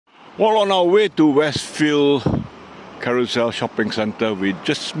Well, on our way to Westfield Carousel Shopping Centre, we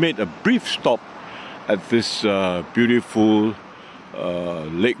just made a brief stop at this beautiful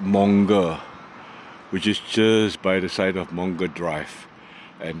Lake Monger, which is just by the side of Monger Drive.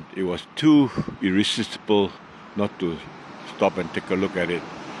 And it was too irresistible not to stop and take a look at it.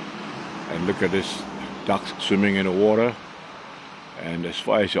 And look at this ducks swimming in the water. And as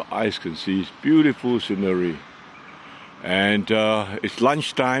far as your eyes can see, it's beautiful scenery. And it's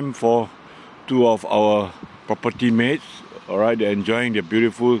lunchtime for two of our property mates. Alright, they're enjoying their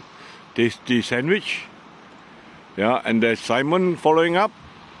beautiful, tasty sandwich. Yeah, and there's Simon following up.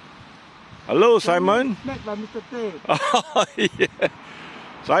 Hello, Simon. Met by Mr. Tate. Oh, yeah.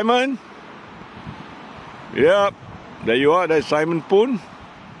 Simon. Yeah, there you are. That's Simon Poon.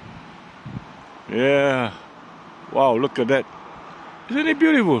 Yeah. Wow, look at that. Isn't it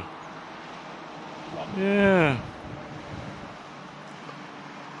beautiful? Yeah.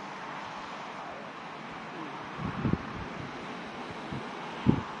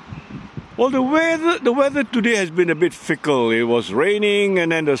 Well, the weather today has been a bit fickle. It was raining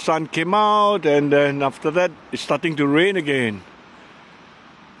and then the sun came out, and then after that it's starting to rain again.